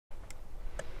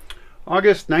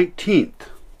August 19th.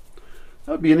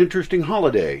 That would be an interesting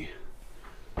holiday.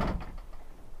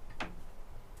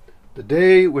 The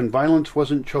day when violence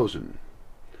wasn't chosen.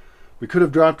 We could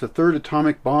have dropped a third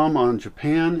atomic bomb on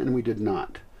Japan, and we did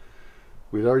not.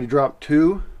 We had already dropped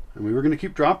 2, and we were going to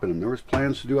keep dropping them. There was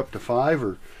plans to do up to 5,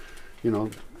 or,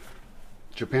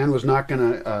 Japan was not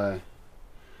going to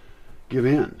give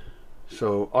in.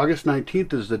 So August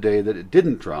 19th is the day that it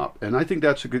didn't drop, and I think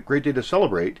that's a great day to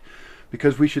celebrate,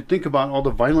 because we should think about all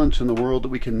the violence in the world that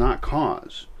we cannot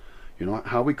cause.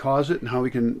 How we cause it and how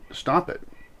we can stop it.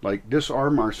 Like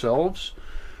disarm ourselves,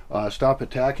 stop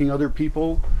attacking other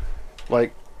people.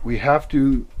 Like we have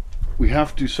to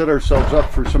set ourselves up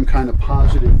for some kind of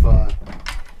positive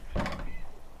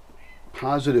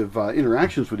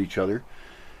interactions with each other.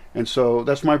 And so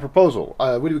that's my proposal.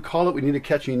 What do we call it? We need a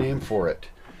catchy name for it.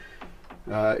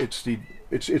 It's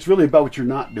really about what you're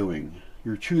not doing.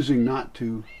 You're choosing not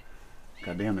to.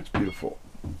 God damn, that's beautiful.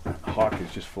 That hawk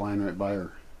is just flying right by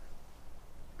her.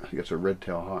 I think it's a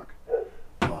red-tailed hawk.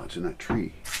 Oh, it's in that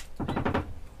tree. What's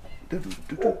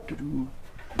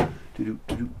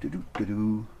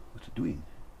it doing?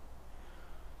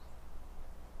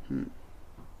 I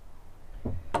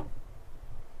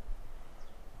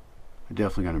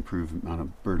definitely got to improve the amount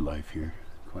of bird life here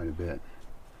quite a bit.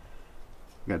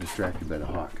 Got distracted by the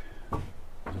hawk. What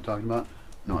was I talking about?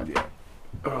 No idea.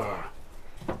 Ugh.